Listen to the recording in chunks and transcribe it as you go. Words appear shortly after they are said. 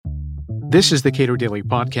This is the Cato Daily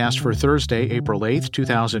Podcast for Thursday, April 8th,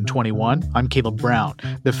 2021. I'm Caleb Brown.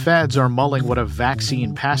 The feds are mulling what a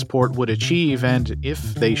vaccine passport would achieve and if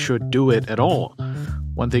they should do it at all.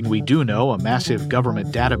 One thing we do know, a massive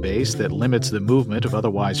government database that limits the movement of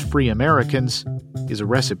otherwise free Americans is a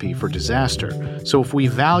recipe for disaster. So if we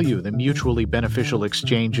value the mutually beneficial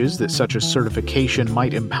exchanges that such a certification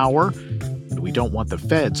might empower, and we don't want the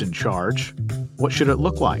feds in charge, what should it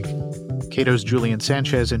look like? Cato's Julian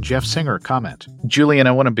Sanchez and Jeff Singer comment. Julian,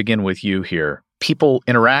 I want to begin with you here. People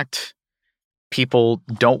interact. People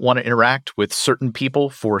don't want to interact with certain people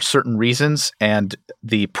for certain reasons, and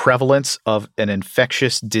the prevalence of an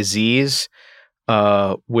infectious disease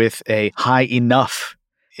with a high enough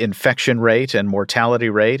infection rate and mortality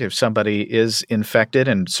rate, if somebody is infected,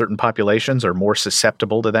 and certain populations are more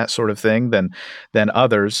susceptible to that sort of thing than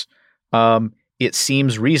others, it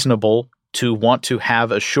seems reasonable to want to have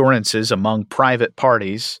assurances among private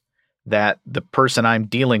parties that the person I'm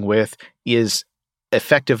dealing with is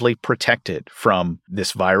effectively protected from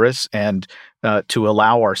this virus, and to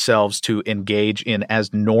allow ourselves to engage in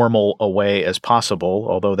as normal a way as possible,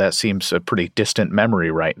 although that seems a pretty distant memory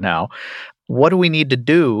right now. What do we need to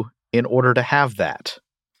do in order to have that?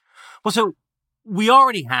 Well, so we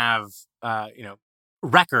already have,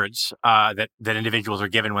 records that individuals are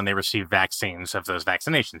given when they receive vaccines of those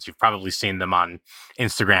vaccinations. You've probably seen them on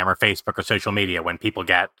Instagram or Facebook or social media. When people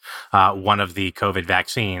get one of the COVID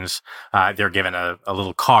vaccines, they're given a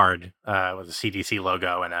little card with a CDC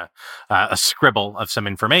logo and a scribble of some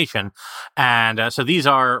information. And so these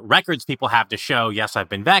are records people have to show, yes, I've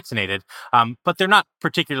been vaccinated, but they're not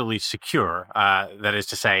particularly secure. That is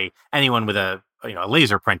to say, anyone with a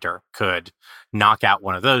laser printer could knock out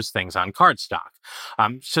one of those things on cardstock.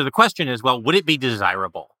 So the question is, well, would it be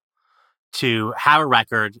desirable to have a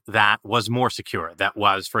record that was more secure, that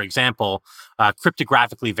was, for example,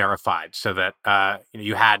 cryptographically verified, so that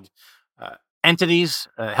you had entities,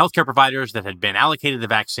 healthcare providers that had been allocated the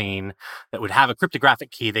vaccine that would have a cryptographic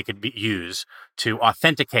key they could use to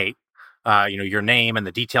authenticate your name and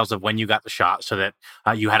the details of when you got the shot, so that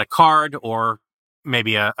you had a card or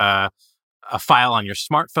maybe a file on your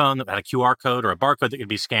smartphone that had a QR code or a barcode that could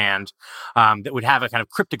be scanned, that would have a kind of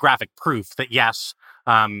cryptographic proof that, yes,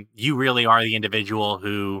 you really are the individual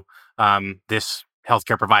who this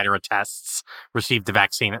healthcare provider attests received the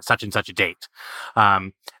vaccine at such and such a date.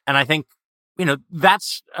 And I think,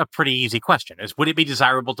 that's a pretty easy question, is would it be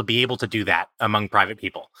desirable to be able to do that among private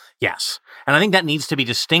people? Yes. And I think that needs to be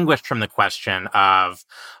distinguished from the question of,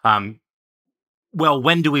 well,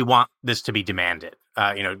 when do we want this to be demanded?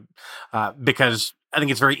 Because I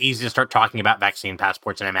think it's very easy to start talking about vaccine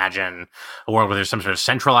passports and imagine a world where there's some sort of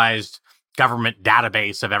centralized government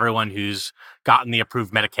database of everyone who's gotten the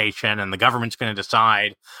approved medication, and the government's going to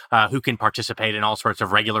decide who can participate in all sorts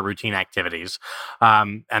of regular routine activities.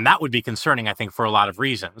 And that would be concerning, I think, for a lot of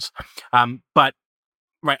reasons. But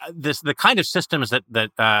right, the kind of systems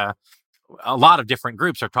that a lot of different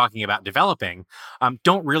groups are talking about developing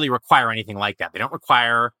don't really require anything like that. They don't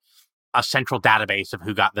require a central database of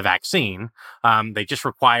who got the vaccine. They just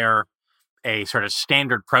require a sort of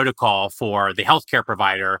standard protocol for the healthcare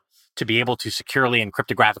provider to be able to securely and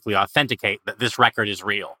cryptographically authenticate that this record is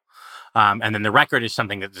real. And then the record is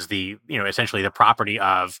something that is essentially the property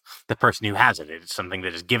of the person who has it. It's something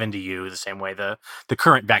that is given to you the same way the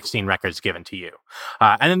current vaccine record is given to you.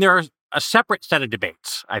 And then there are a separate set of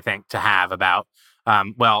debates, I think, to have about,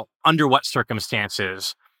 under what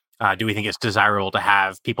circumstances do we think it's desirable to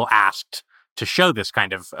have people asked to show this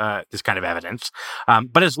kind of evidence?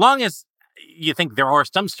 But as long as you think there are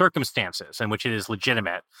some circumstances in which it is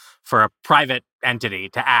legitimate for a private entity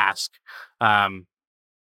to ask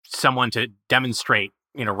someone to demonstrate,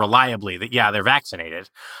 reliably that, yeah, they're vaccinated,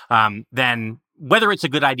 then whether it's a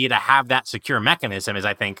good idea to have that secure mechanism is,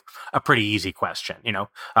 I think, a pretty easy question.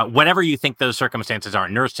 Whatever you think those circumstances are,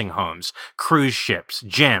 nursing homes, cruise ships,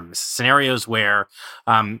 gyms, scenarios where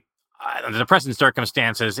under the present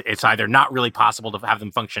circumstances, it's either not really possible to have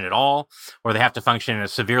them function at all, or they have to function in a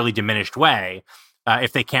severely diminished way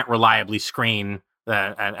if they can't reliably screen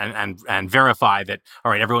and verify that,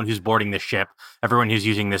 all right, everyone who's boarding this ship, everyone who's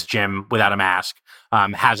using this gym without a mask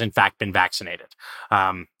has in fact been vaccinated.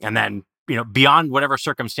 And then, beyond whatever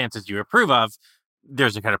circumstances you approve of,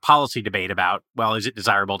 there's a kind of policy debate about, well, is it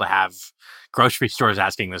desirable to have grocery stores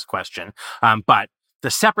asking this question? But the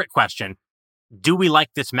separate question, do we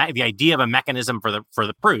like this? The idea of a mechanism for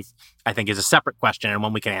the proof, I think, is a separate question, and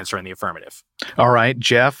one we can answer in the affirmative. All right,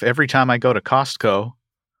 Jeff, every time I go to Costco,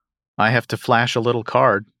 I have to flash a little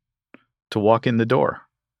card to walk in the door.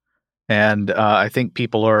 And I think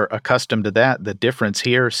people are accustomed to that. The difference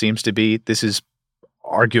here seems to be this is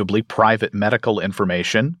arguably private medical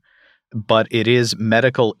information, but it is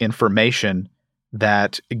medical information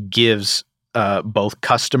that gives both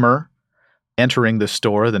customer entering the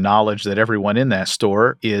store the knowledge that everyone in that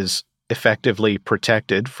store is effectively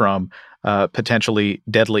protected from potentially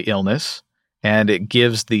deadly illness, and it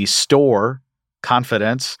gives the store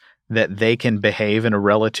confidence that they can behave in a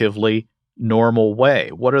relatively normal way.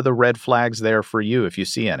 What are the red flags there for you, if you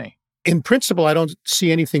see any? In principle, I don't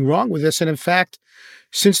see anything wrong with this. And in fact,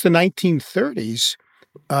 since the 1930s,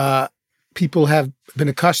 people have been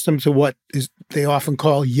accustomed to what they often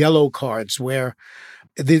call yellow cards, where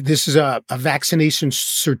this is a vaccination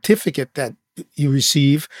certificate that you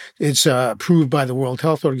receive. It's approved by the World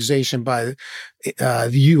Health Organization, by the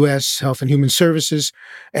U.S. Health and Human Services.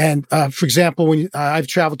 And for example, when I've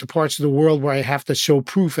traveled to parts of the world where I have to show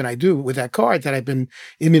proof, and I do with that card, that I've been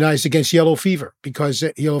immunized against yellow fever, because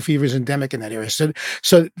yellow fever is endemic in that area.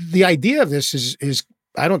 So the idea of this is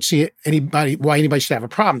I don't see why anybody should have a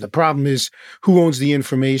problem. The problem is who owns the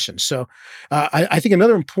information. So I think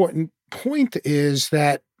another important point is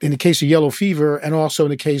that in the case of yellow fever, and also in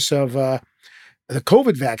the case of the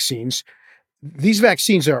COVID vaccines, these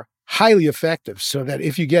vaccines are highly effective, so that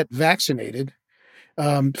if you get vaccinated,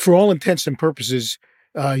 for all intents and purposes,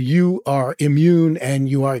 you are immune and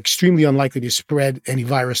you are extremely unlikely to spread any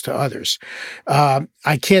virus to others.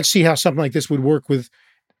 I can't see how something like this would work with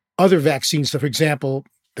other vaccines. So, for example,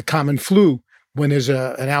 the common flu, when there's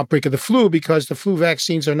an outbreak of the flu, because the flu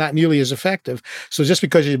vaccines are not nearly as effective. So just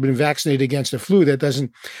because you've been vaccinated against the flu, that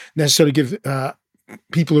doesn't necessarily give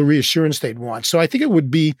people a reassurance they'd want. So I think it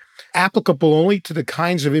would be applicable only to the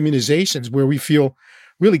kinds of immunizations where we feel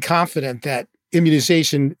really confident that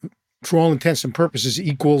immunization, for all intents and purposes,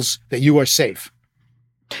 equals that you are safe.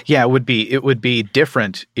 Yeah, it would be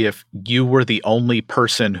different if you were the only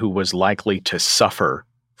person who was likely to suffer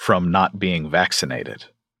from not being vaccinated.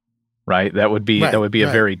 Right? That would be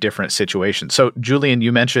a very different situation. So, Julian,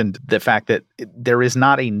 you mentioned the fact that there is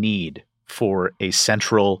not a need for a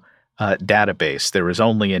central database. There is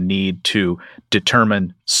only a need to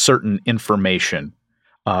determine certain information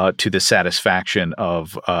to the satisfaction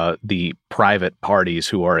of the private parties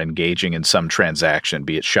who are engaging in some transaction,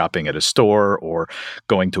 be it shopping at a store or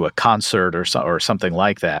going to a concert or something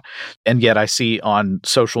like that. And yet I see on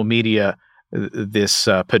social media this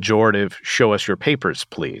pejorative, "show us your papers,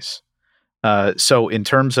 please." So in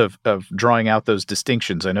terms of drawing out those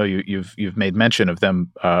distinctions, I know you've made mention of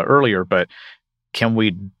them earlier, but can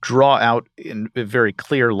we draw out in very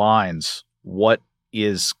clear lines what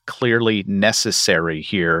is clearly necessary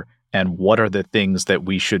here, and what are the things that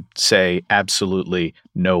we should say absolutely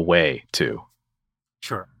no way to?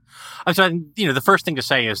 Sure. So, the first thing to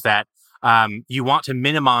say is that you want to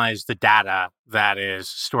minimize the data that is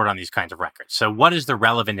stored on these kinds of records. So what is the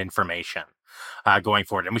relevant information going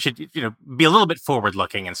forward? And we should, be a little bit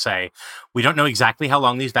forward-looking and say, we don't know exactly how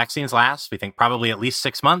long these vaccines last. We think probably at least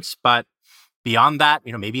 6 months, but beyond that,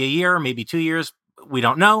 maybe a year, maybe 2 years, we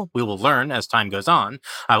don't know. We will learn as time goes on.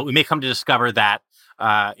 We may come to discover that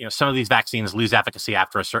some of these vaccines lose efficacy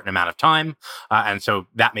after a certain amount of time. And so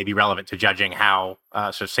that may be relevant to judging how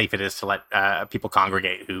sort of safe it is to let people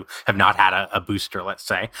congregate who have not had a booster, let's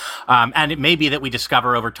say. And it may be that we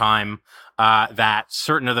discover over time that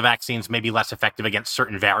certain of the vaccines may be less effective against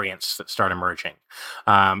certain variants that start emerging.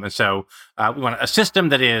 And so we want a system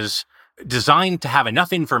that is designed to have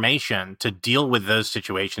enough information to deal with those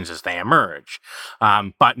situations as they emerge,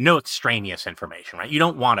 but no extraneous information, right? You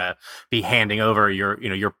don't want to be handing over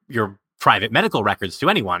your private medical records to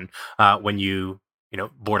anyone when you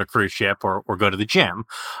board a cruise ship or go to the gym.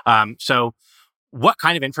 So what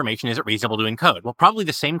kind of information is it reasonable to encode? Well, probably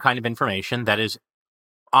the same kind of information that is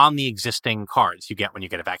on the existing cards you get when you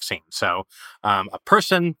get a vaccine. So a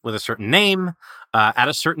person with a certain name at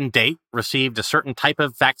a certain date received a certain type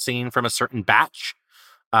of vaccine from a certain batch,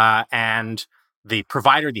 and the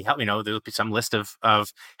provider, there'll be some list of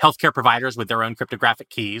healthcare providers with their own cryptographic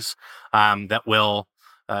keys that will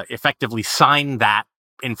effectively sign that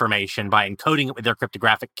information by encoding it with their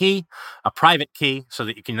cryptographic key, a private key, so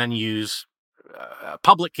that you can then use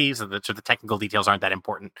public keys. So the technical details aren't that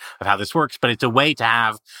important of how this works, but it's a way to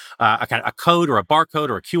have a kind of a code or a barcode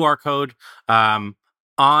or a QR code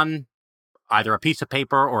on either a piece of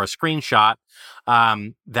paper or a screenshot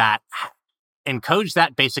that encodes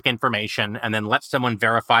that basic information and then lets someone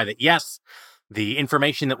verify that, yes, the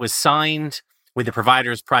information that was signed with the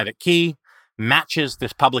provider's private key matches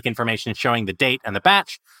this public information showing the date and the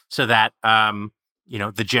batch, so that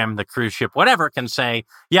the gym, the cruise ship, whatever, can say,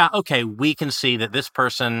 yeah, okay, we can see that this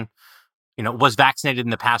person, was vaccinated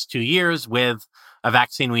in the past 2 years with a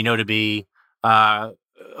vaccine we know to be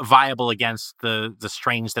viable against the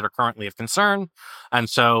strains that are currently of concern. And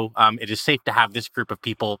so it is safe to have this group of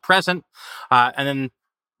people present. And then,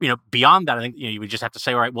 beyond that, I think you would just have to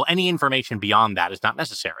say, all right, well, any information beyond that is not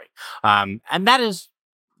necessary. And that is,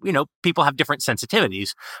 people have different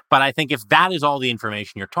sensitivities. But I think if that is all the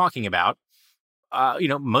information you're talking about,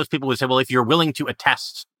 most people would say, well, if you're willing to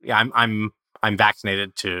attest, yeah, I'm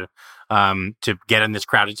vaccinated to get in this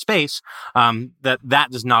crowded space, that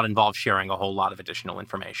does not involve sharing a whole lot of additional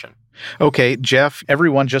information. Okay, Jeff,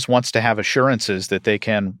 everyone just wants to have assurances that they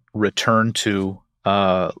can return to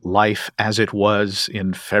life as it was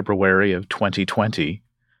in February of 2020.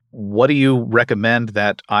 What do you recommend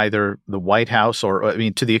that either the White House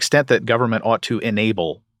to the extent that government ought to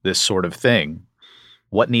enable this sort of thing,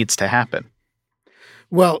 what needs to happen?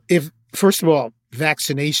 Well, first of all,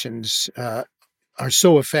 vaccinations are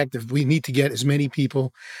so effective, we need to get as many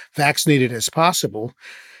people vaccinated as possible.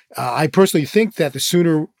 I personally think that the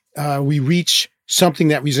sooner we reach something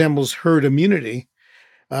that resembles herd immunity,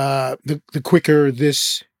 the quicker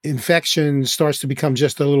this infection starts to become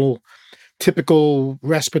just a little typical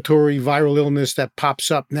respiratory viral illness that pops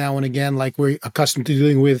up now and again, like we're accustomed to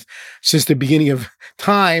dealing with since the beginning of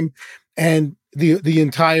time. And the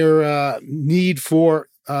entire need for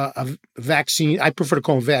a vaccine, I prefer to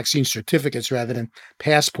call them vaccine certificates rather than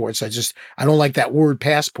passports. I don't like that word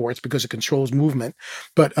passports because it controls movement.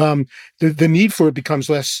 But the need for it becomes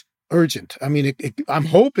less urgent. I mean, I'm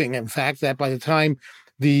hoping, in fact, that by the time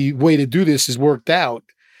the way to do this is worked out,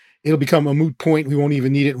 it'll become a moot point. We won't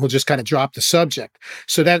even need it. And we'll just kind of drop the subject.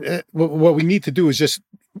 So that what we need to do is just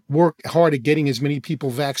work hard at getting as many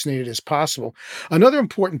people vaccinated as possible. Another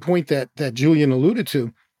important point that Julian alluded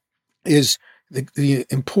to is the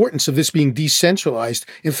importance of this being decentralized.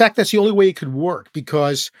 In fact, that's the only way it could work,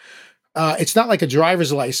 because it's not like a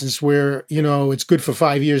driver's license where, it's good for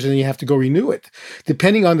 5 years and then you have to go renew it.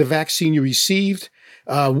 Depending on the vaccine you received,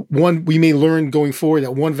 we may learn going forward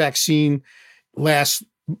that one vaccine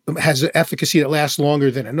has an efficacy that lasts longer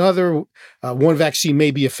than another. One vaccine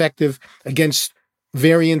may be effective against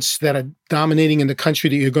variants that are dominating in the country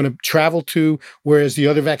that you're going to travel to, whereas the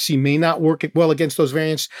other vaccine may not work well against those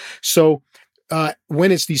variants. So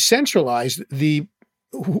when it's decentralized,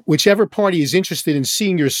 whichever party is interested in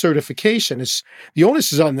seeing your certification, the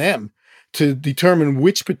onus is on them to determine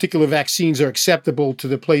which particular vaccines are acceptable to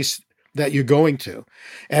the place that you're going to.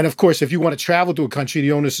 And of course, if you want to travel to a country,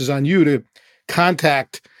 the onus is on you to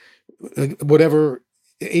contact whatever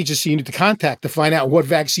agency you need to contact to find out what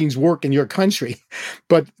vaccines work in your country.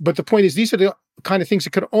 But the point is, these are the kind of things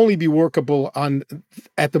that could only be workable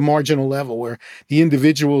at the marginal level, where the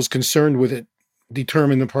individuals concerned with it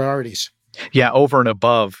determine the priorities. Yeah, over and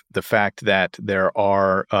above the fact that there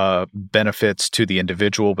are benefits to the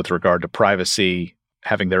individual with regard to privacy,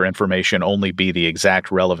 having their information only be the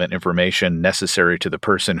exact relevant information necessary to the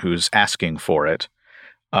person who's asking for it.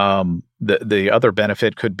 The other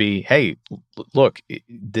benefit could be, hey, look,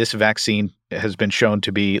 this vaccine has been shown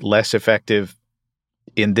to be less effective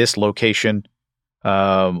in this location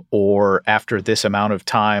or after this amount of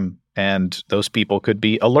time, and those people could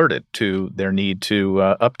be alerted to their need to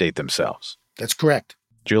update themselves. That's correct.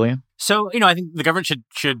 Julian? So, I think the government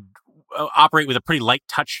should operate with a pretty light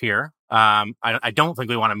touch here. I don't think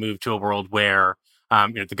we want to move to a world where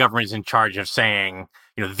the government is in charge of saying,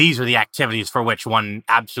 these are the activities for which one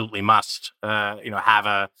absolutely must, have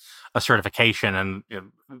a certification and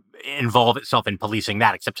involve itself in policing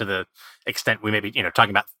that, except to the extent we may be,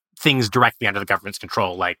 talking about things directly under the government's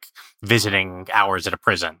control, like visiting hours at a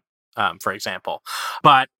prison, for example.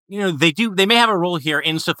 But, they may have a role here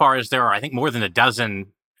insofar as there are, I think, more than a dozen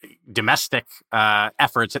domestic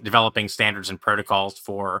efforts at developing standards and protocols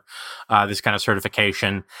for this kind of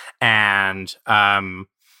certification, and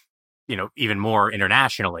even more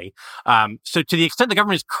internationally. So to the extent the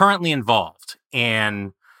government is currently involved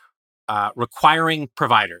in requiring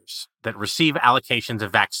providers that receive allocations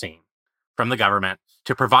of vaccine from the government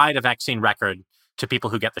to provide a vaccine record to people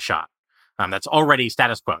who get the shot, that's already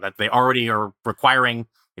status quo. That they already are requiring,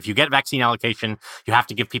 if you get vaccine allocation, you have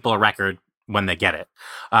to give people a record when they get it.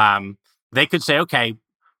 They could say, okay,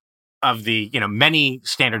 of the many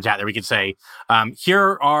standards out there, we could say,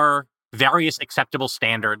 here are various acceptable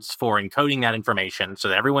standards for encoding that information so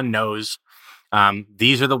that everyone knows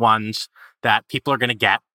these are the ones that people are going to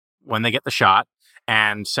get when they get the shot,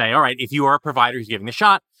 and say, all right, if you are a provider who's giving the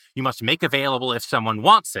shot, you must make available, if someone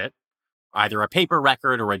wants it, either a paper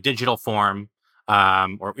record or a digital form,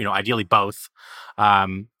 or ideally both.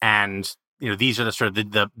 And these are the sort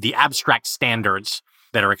of the abstract standards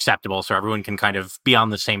that are acceptable, so everyone can kind of be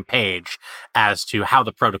on the same page as to how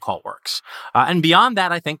the protocol works. And beyond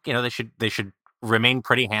that, I think they should remain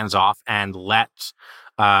pretty hands-off and let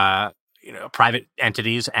private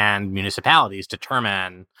entities and municipalities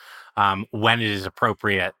determine when it is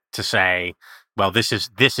appropriate to say, well, this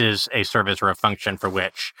is a service or a function for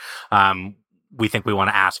which we think we want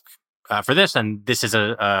to ask for this, and this is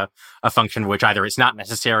a function which either it's not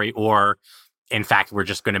necessary or, in fact, we're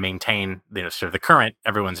just going to maintain sort of the current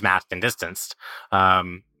everyone's masked and distanced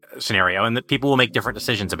scenario, and that people will make different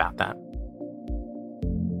decisions about that.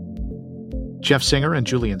 Jeff Singer and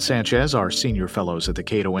Julian Sanchez are senior fellows at the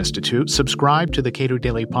Cato Institute. Subscribe to the Cato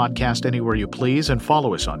Daily Podcast anywhere you please and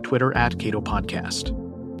follow us on Twitter @Cato Podcast.